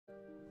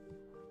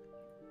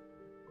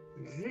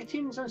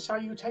Greetings and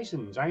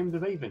salutations. I am the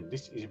Raven.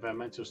 This is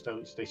Environmental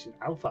Station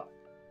Alpha.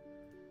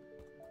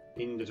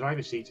 In the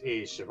driver's seat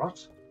is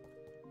Sherrod.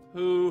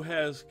 Who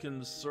has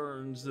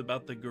concerns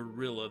about the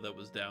gorilla that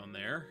was down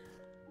there?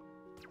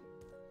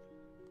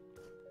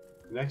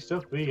 Next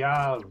up, we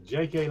have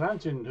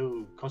JKLantern,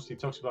 who constantly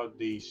talks about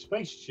the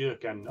space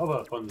jerk and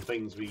other fun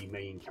things we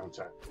may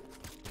encounter.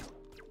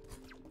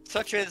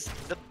 Such as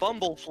the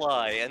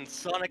Bumblefly and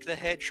Sonic the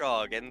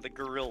Hedgehog and the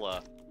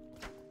gorilla.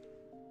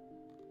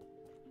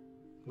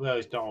 Well,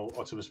 it's not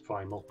Optimus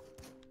Primal.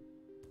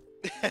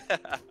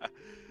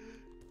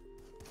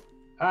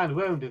 And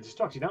wearing the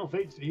distracting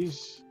outfit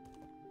is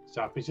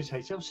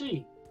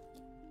StarprincessHLC.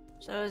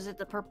 So is it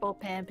the purple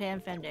Pan Pan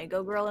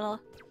Fandango gorilla?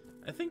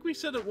 I think we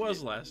said it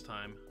was last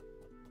time.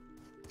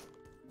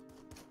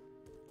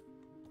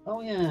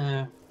 Oh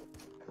yeah.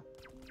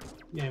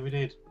 Yeah, we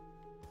did.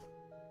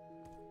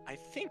 I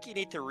think you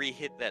need to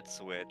re-hit that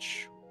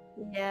switch.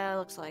 Yeah,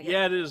 looks like it.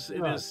 Yeah, it is. It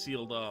Right. is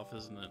sealed off,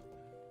 isn't it?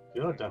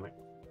 God damn it.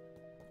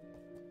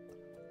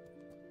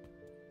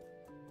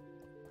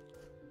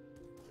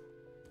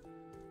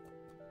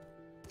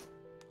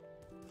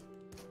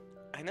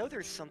 I know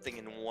there's something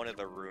in one of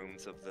the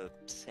rooms of the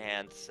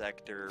sand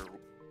sector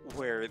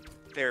where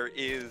there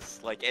is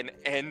like an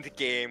end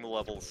game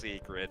level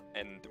secret,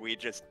 and we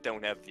just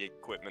don't have the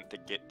equipment to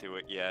get to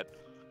it yet.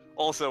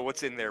 Also,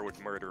 what's in there would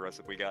murder us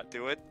if we got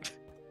to it.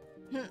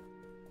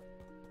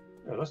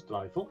 Oh, that's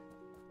delightful.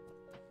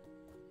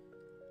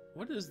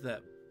 What is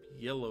that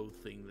yellow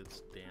thing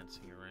that's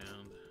dancing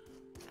around?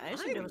 I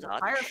assumed it I'm was a not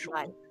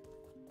firefly. sure.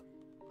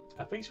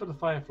 I think it's for the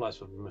fireflies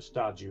from the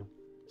Mustachu.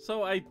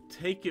 So I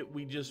take it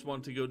we just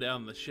want to go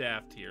down the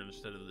shaft here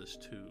instead of this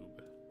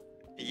tube.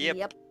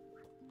 Yep.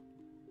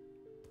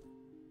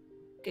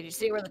 Could you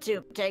see where the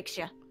tube takes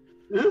you?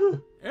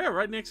 Yeah,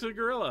 right next to the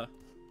gorilla.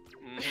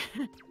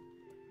 Mhm.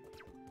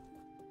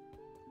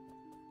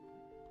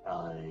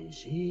 I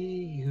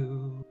see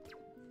you.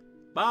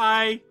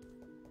 Bye!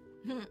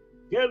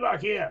 Get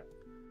back here!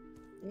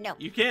 No.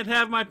 You can't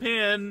have my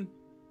pin!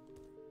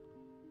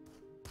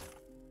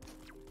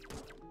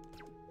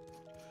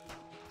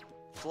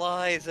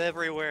 Flies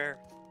everywhere.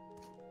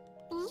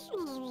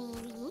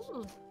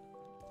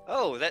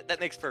 Oh, that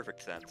makes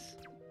perfect sense.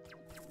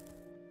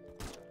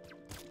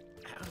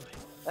 How do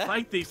I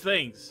fight these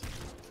things?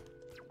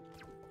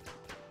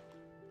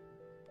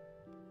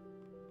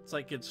 It's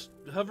like it's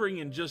hovering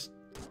in just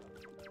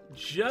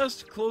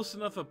close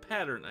enough a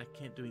pattern. I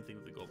can't do anything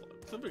with the gold.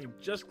 It's hovering in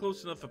just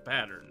close enough a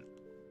pattern.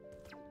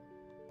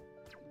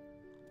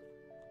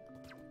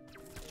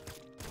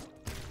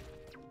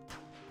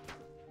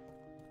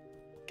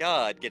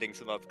 God, getting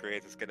some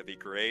upgrades is gonna be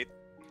great.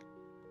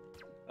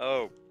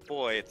 Oh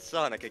boy, it's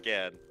Sonic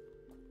again.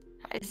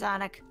 Hi,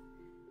 Sonic.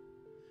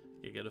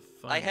 You gotta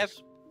find I have-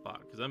 a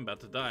spot, because I'm about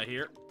to die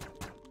here.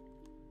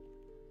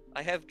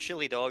 I have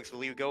chili dogs,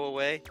 will you go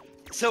away?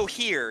 So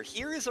here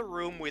is a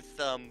room with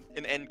an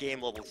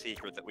endgame level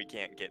secret that we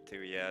can't get to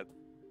yet.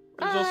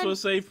 There's also a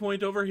save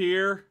point over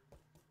here.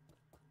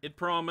 It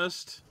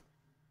promised.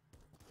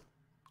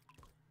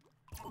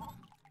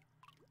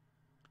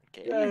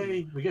 Okay.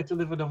 Yay! We get to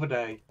live another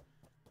day.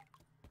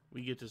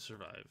 We get to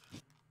survive.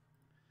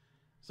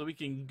 So we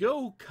can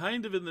go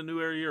kind of in the new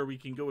area, or we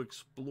can go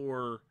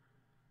explore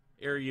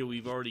area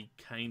we've already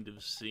kind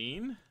of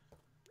seen.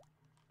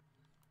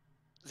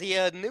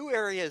 The new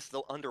area is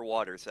the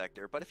underwater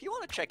sector, but if you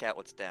want to check out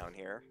what's down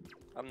here,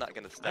 I'm not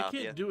gonna I stop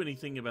can't you. do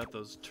anything about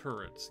those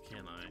turrets,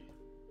 can I?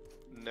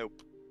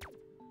 Nope.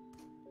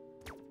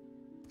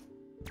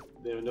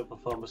 They're another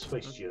form of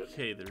space jerk.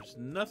 Okay, there's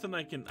nothing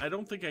I can... I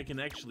don't think I can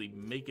actually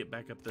make it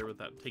back up there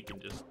without taking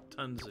just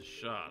tons of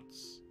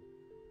shots.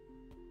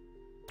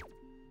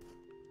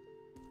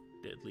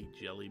 Deadly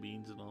jelly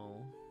beans and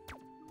all.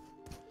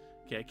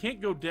 Okay, I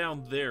can't go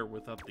down there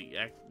without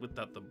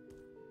the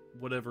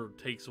whatever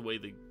takes away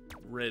the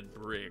red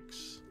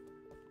bricks.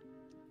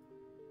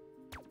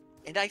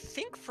 And I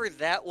think for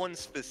that one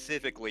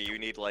specifically, you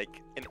need like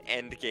an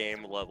end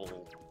game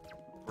level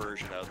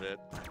version of it.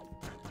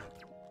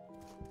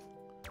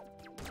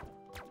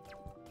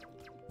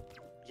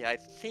 Yeah, I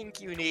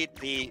think you need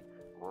the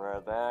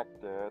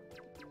redacted.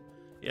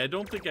 Yeah, I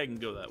don't think I can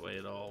go that way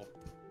at all.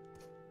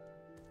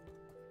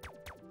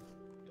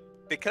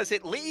 Because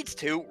it leads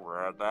to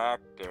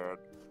redacted.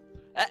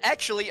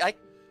 Actually,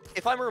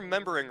 if I'm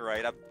remembering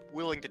right, I'm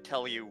willing to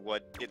tell you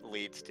what it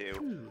leads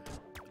to.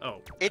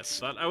 Oh,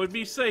 It's- I thought I would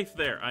be safe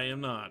there. I am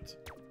not.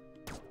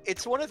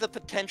 It's one of the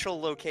potential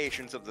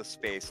locations of the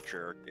space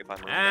jerk, if I'm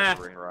Ah.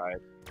 remembering right.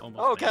 Almost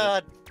Oh made it.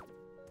 god!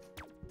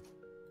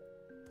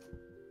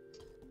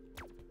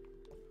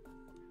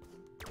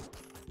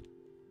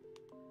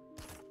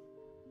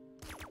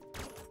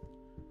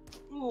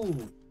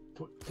 Ooh!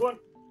 What?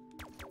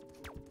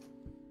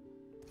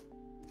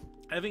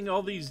 Having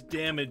all these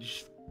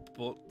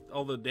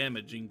all the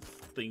damaging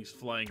things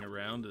flying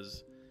around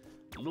is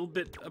a little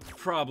bit a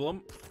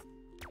problem.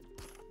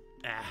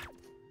 Ah,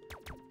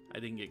 I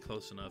didn't get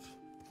close enough.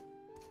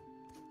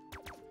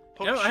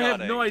 Poke I have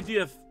shotting. no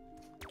idea.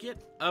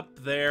 Get up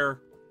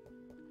there.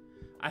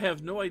 I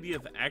have no idea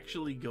if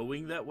actually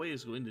going that way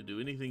is going to do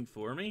anything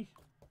for me.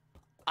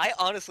 I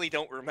honestly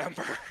don't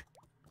remember.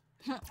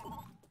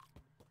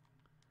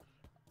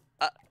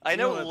 I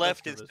know what?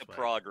 left Let's is go to this way.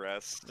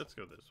 progress. Let's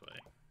go this way.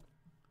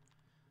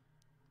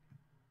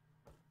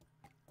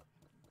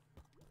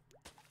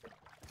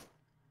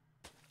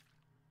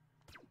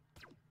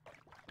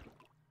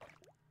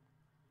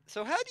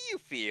 So how do you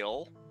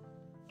feel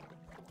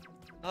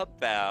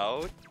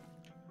about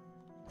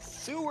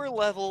sewer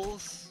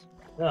levels?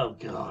 Oh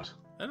god.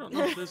 I don't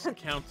know if this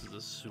counts as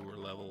a sewer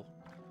level.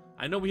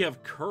 I know we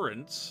have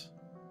currents.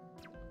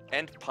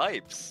 And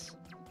pipes.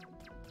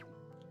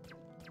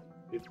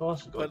 We've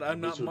also got But I'm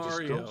not visual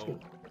Mario. distortion.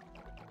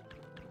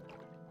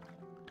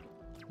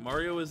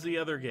 Mario is the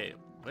other game.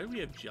 Why do we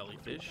have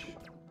jellyfish?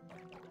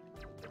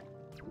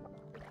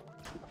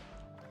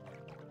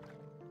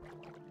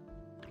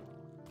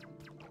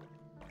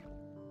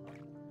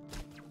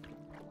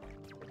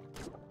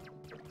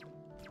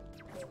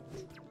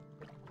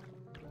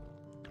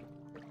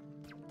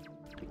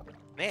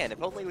 Man,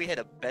 if only we had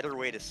a better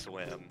way to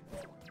swim.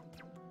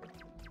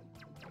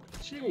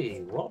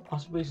 Gee, what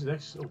possibly is the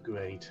next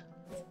upgrade?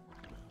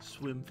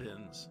 Swim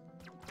fins.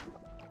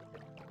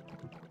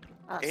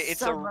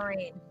 It's a-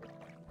 Submarine.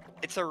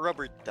 It's a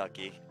rubber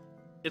ducky.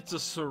 It's a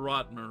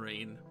Surat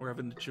Marine. We're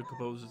having the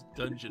Chocobo's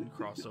dungeon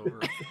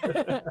crossover.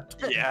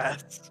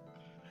 Yes.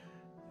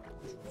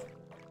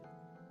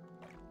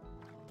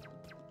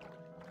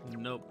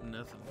 Nope,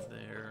 nothing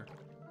there.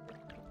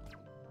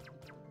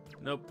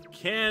 Nope,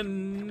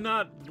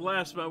 cannot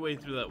blast my way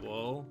through that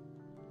wall.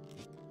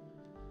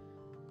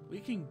 We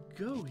can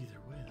go either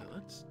way, though.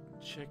 Let's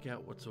check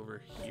out what's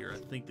over here. I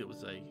think there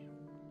was a...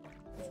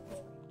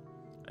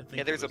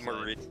 Yeah, there's a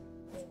marine.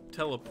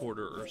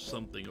 teleporter or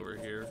something over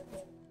here.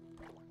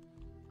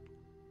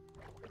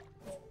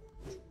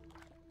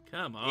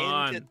 Come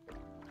on.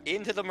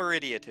 Into the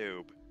Meridia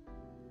tube.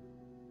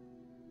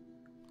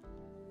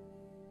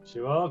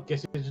 Sure,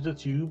 get into the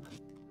tube.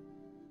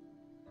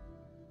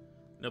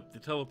 Nope, the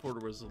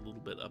teleporter was a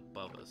little bit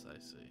above us, I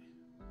see.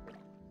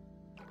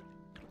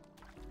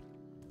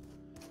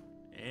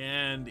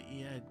 And,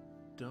 yeah, I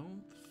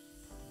don't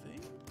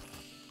think...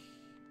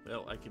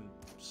 Well, I can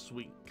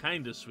swing,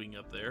 kind of swing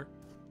up there.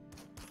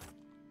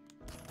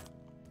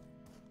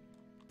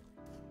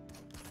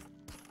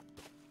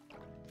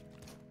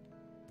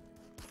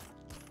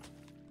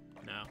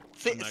 No.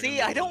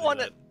 See, I don't want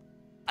to...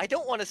 I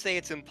don't want to say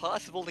it's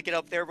impossible to get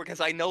up there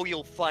because I know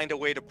you'll find a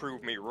way to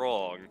prove me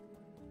wrong.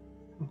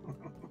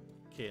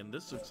 Okay, and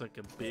this looks like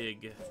a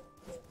big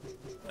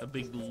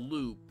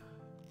loop.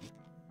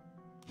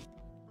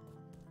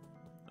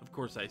 Of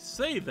course, I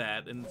say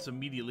that, and it's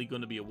immediately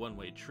going to be a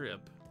one-way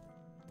trip.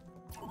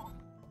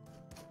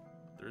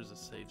 There's a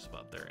safe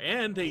spot there,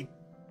 and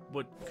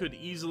what could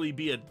easily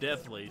be a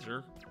death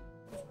laser.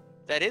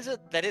 That is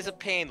a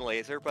pain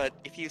laser, but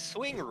if you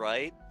swing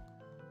right,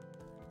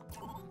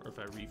 Or if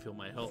I refill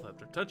my health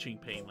after touching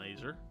pain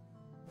laser.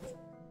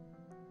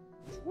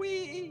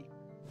 whee!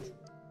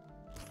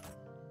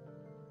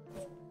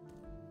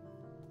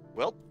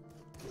 Well,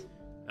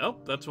 Oh,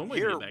 that's one way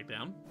to get back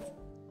down.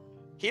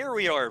 here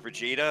we are,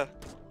 Vegeta.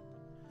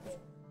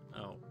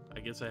 Oh, I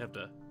guess I have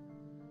to...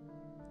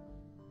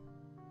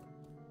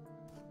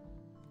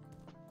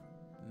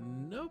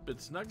 Nope,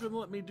 it's not going to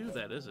let me do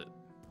that, is it?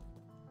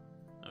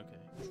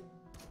 Okay.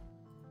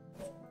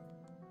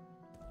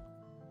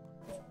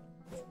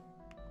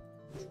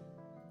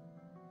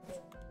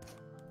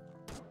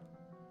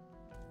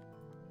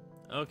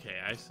 Okay,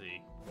 I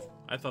see.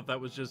 I thought that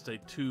was just a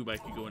tube I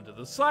could go into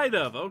the side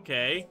of.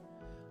 Okay.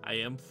 I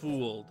am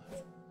fooled.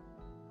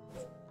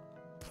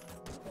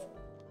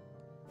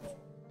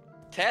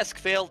 Task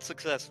failed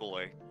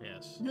successfully.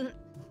 Yes.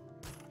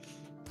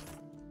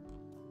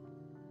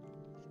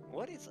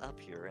 What is up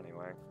here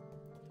anyway?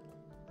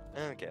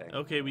 Okay.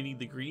 Okay, we need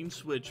the green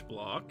switch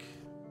block.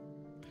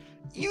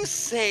 You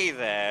say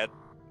that.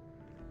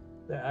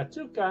 There are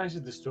two kinds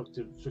of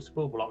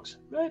destructible blocks,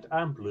 red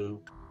and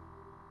blue.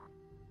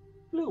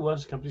 Blue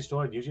ones can be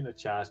destroyed using a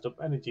charged up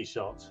energy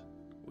shot.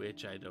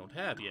 Which I don't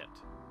have yet.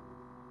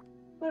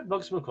 Red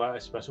blocks require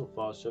a special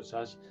force such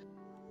as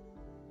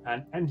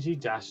an energy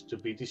dash to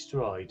be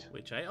destroyed.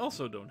 Which I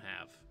also don't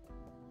have.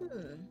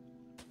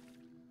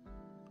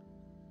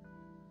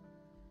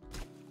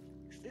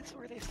 Is this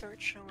where they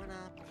start showing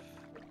up?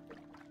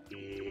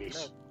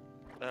 Yes.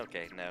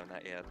 Okay, no,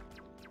 not yet.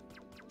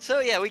 So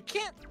yeah, we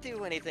can't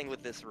do anything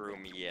with this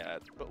room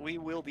yet, but we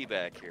will be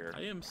back here.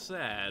 I am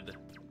sad.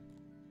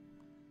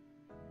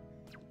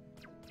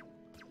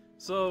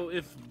 So,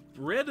 if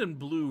red and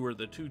blue are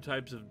the two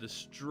types of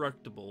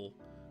destructible,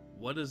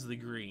 what is the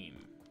green?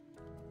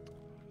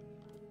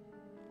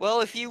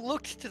 Well, if you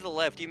looked to the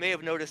left, you may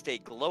have noticed a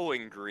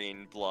glowing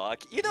green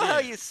block. You know how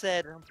you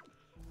said...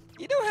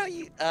 You know how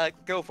you...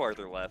 go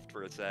farther left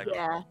for a sec.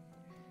 Yeah.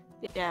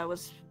 Yeah, it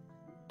was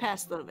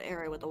past the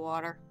area with the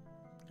water.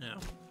 Yeah.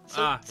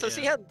 So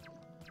see how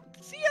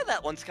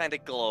that one's kind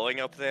of glowing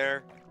up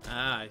there?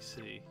 Ah, I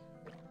see.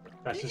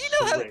 That's You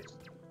a know how- switch.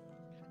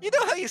 You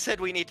know how you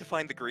said we need to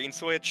find the green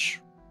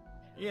switch?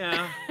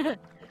 Yeah.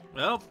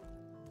 Well,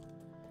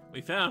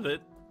 we found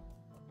it.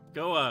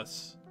 Go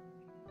us.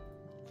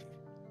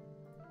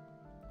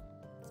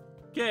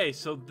 Okay,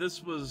 so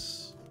this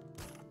was...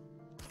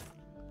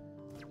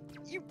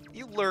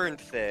 You learned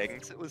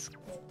things. It was...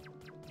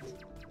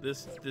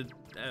 This did...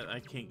 I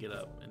can't get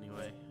up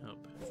anyway. Oh.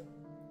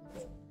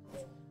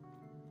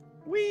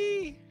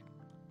 Whee!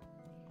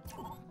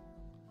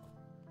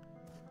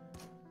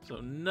 So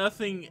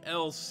nothing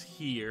else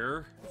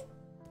here.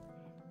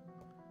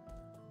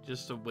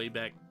 Just a way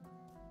back.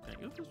 Can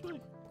I go this way?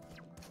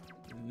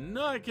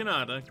 No, I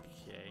cannot.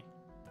 Okay.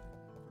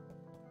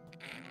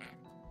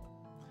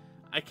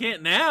 I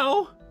can't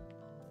now.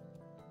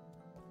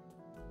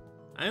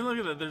 I'm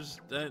looking at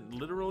there's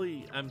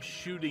literally I'm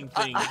shooting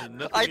things and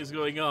nothing is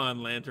going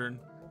on, Lantern.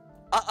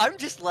 I'm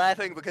just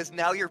laughing because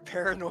now you're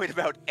paranoid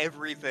about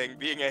everything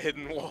being a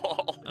hidden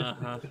wall.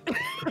 Uh-huh.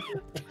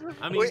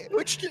 I mean,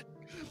 which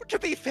to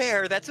be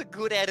fair, that's a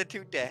good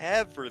attitude to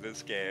have for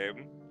this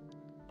game.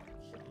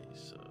 Okay,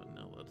 so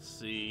now let's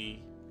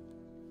see.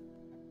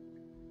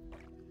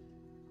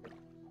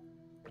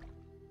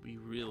 We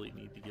really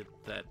need to get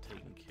that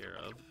taken care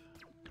of.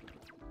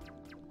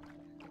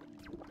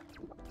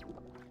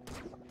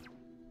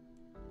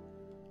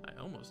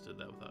 I almost did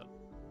that without...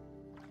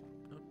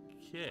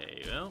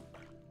 Okay, well...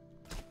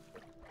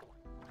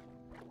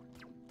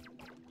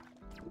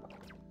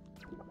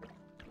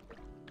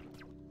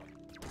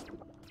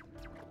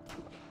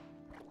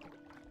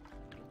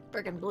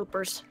 Friggin'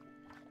 bloopers.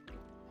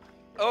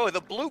 Oh,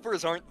 the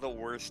bloopers aren't the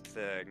worst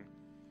thing.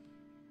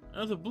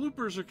 The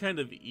bloopers are kind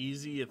of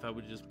easy if I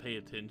would just pay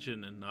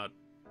attention and not,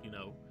 you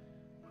know...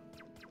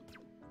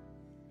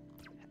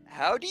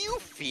 How do you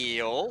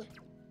feel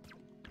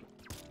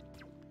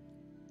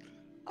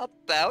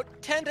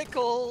about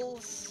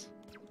tentacles?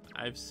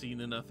 I've seen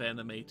enough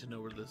anime to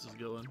know where this is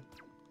going.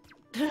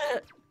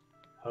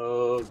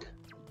 Hug.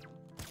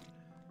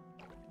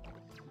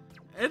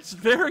 It's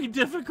very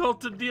difficult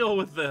to deal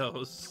with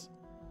those.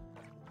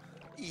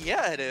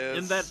 Yeah, it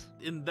is.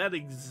 In that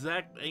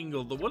exact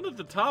angle. The one at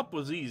the top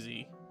was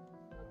easy.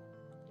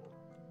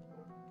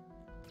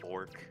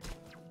 Orc.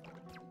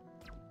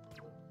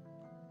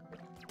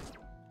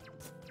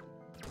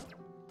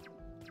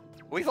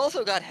 We've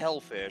also got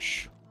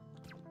hellfish.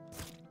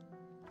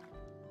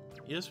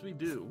 Yes, we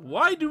do.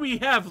 Why do we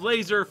have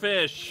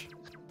laserfish?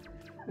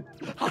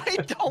 I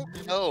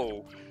don't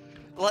know.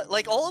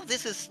 Like, all of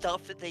this is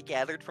stuff that they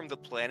gathered from the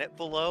planet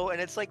below, and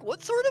it's like,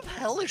 what sort of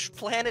hellish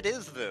planet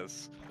is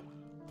this?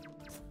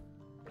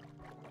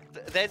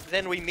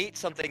 Then we meet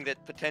something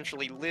that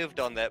potentially lived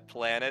on that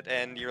planet,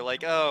 and you're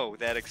like, oh,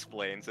 that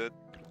explains it.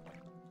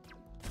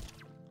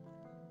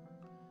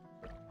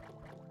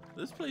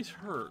 This place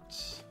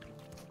hurts.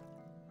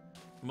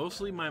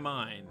 Mostly my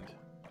mind,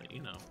 but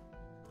you know.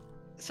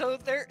 So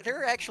there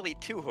are actually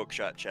 2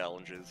 hookshot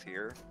challenges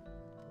here,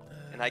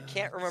 and I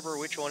can't remember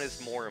which one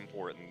is more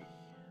important.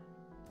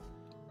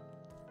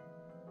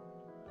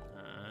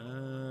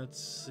 Let's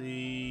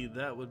see.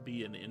 That would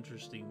be an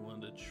interesting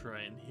one to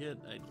try and hit.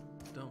 I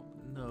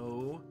don't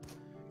know,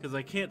 because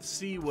I can't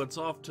see what's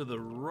off to the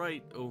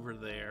right over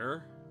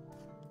there.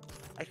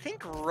 I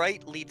think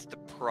right leads to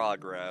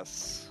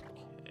progress.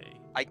 Okay.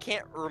 I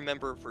can't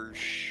remember for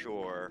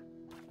sure.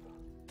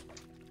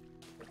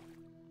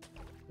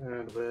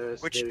 And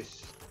where's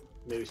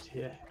nearest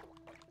here?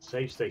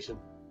 Save station.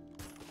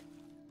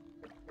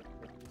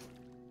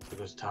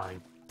 Because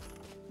time.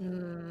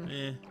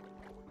 Eh.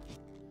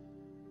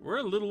 We're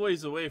a little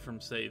ways away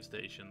from save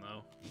station,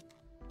 though.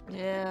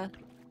 Yeah.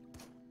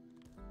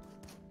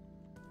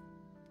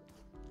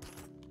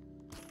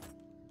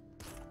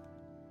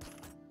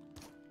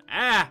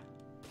 Ah!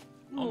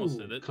 Almost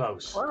Ooh, did it.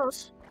 Close.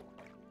 Close.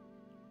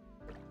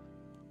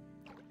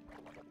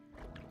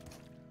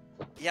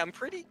 Yeah, I'm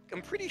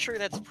pretty sure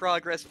that's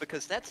progress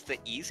because that's the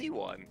easy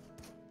one.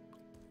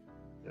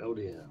 Oh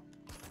dear.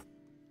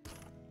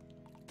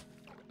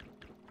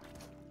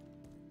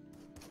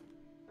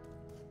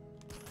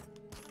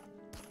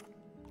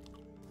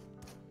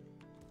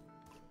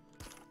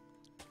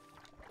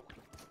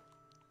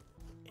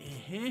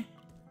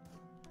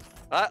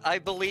 I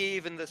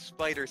believe in the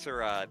spider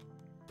sarad.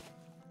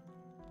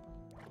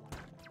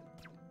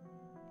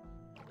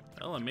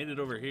 Well, I made it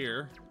over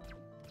here.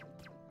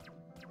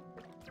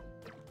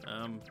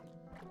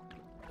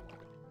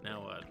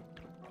 Now what?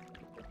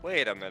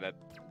 Wait a minute.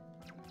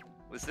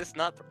 Was this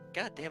not...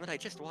 God damn it, I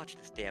just watched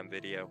this damn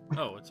video.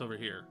 Oh, it's over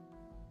here.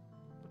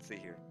 Let's see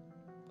here.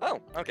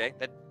 Oh, okay.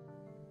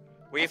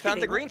 We That's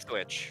found the pretty green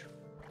switch.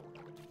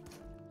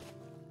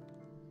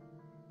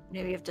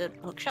 Maybe you have to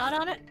hook shot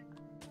on it?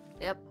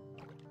 Yep.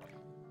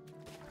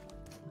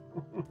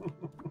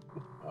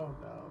 Oh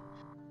no.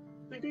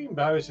 The green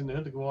barriers in the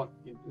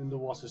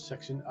underwater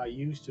section are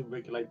used to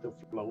regulate the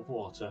flow of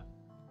water.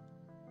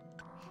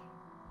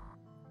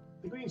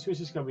 The green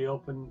switches can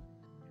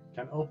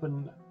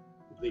open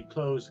the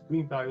closed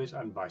green barriers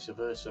and vice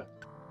versa.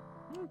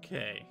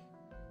 Okay.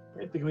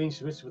 Hit the green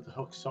switch with the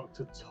hook sock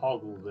to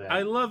toggle them.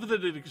 I love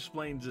that it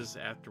explains this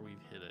after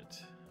we've hit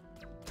it.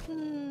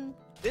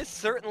 This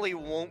certainly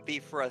won't be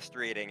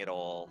frustrating at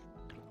all.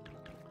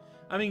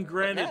 I mean,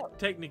 granted, now-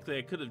 technically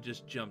I could have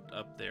just jumped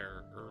up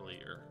there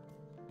earlier,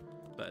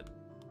 but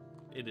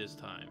it is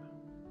time.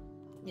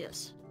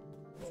 Yes.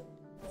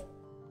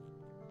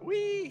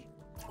 Whee!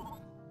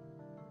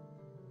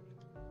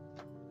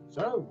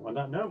 So, on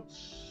that note,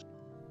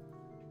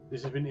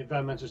 this has been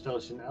Environmental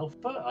Installation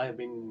Alpha. I have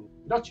been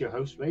not your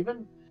host,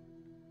 Raven.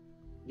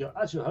 Your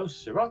actual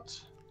host,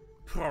 Sirot.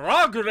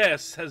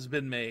 Progress has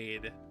been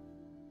made.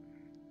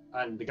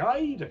 And the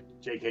guide,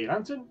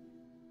 JKLantern.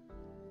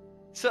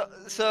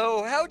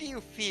 So how do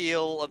you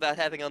feel about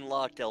having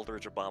unlocked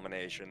Eldritch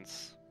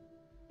Abominations?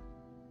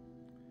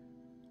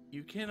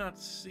 You cannot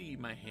see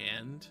my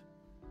hand,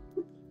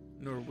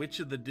 nor which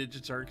of the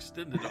digits are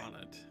extended on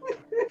it.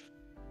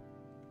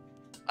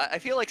 I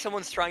feel like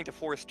someone's trying to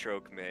force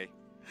choke me.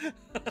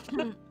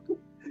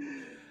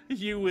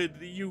 You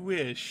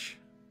wish.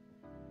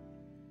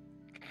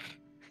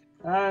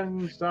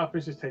 And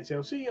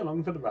StarprincessHLC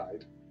along for the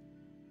ride.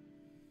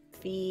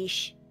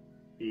 Fish.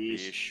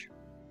 Peace.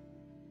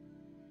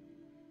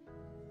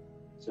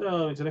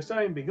 So, until next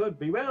time, be good,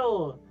 be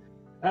well,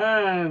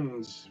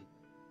 and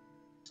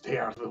stay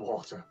out of the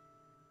water.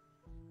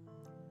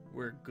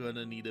 We're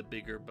gonna need a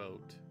bigger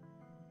boat.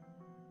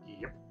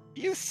 Yep.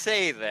 You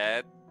say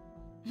that.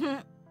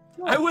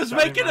 I was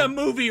Sorry, making a man.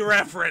 movie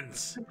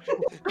reference!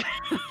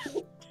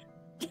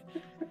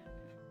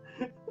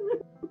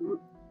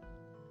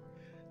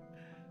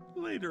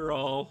 Later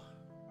all.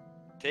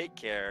 Take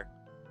care.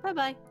 Bye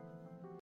bye.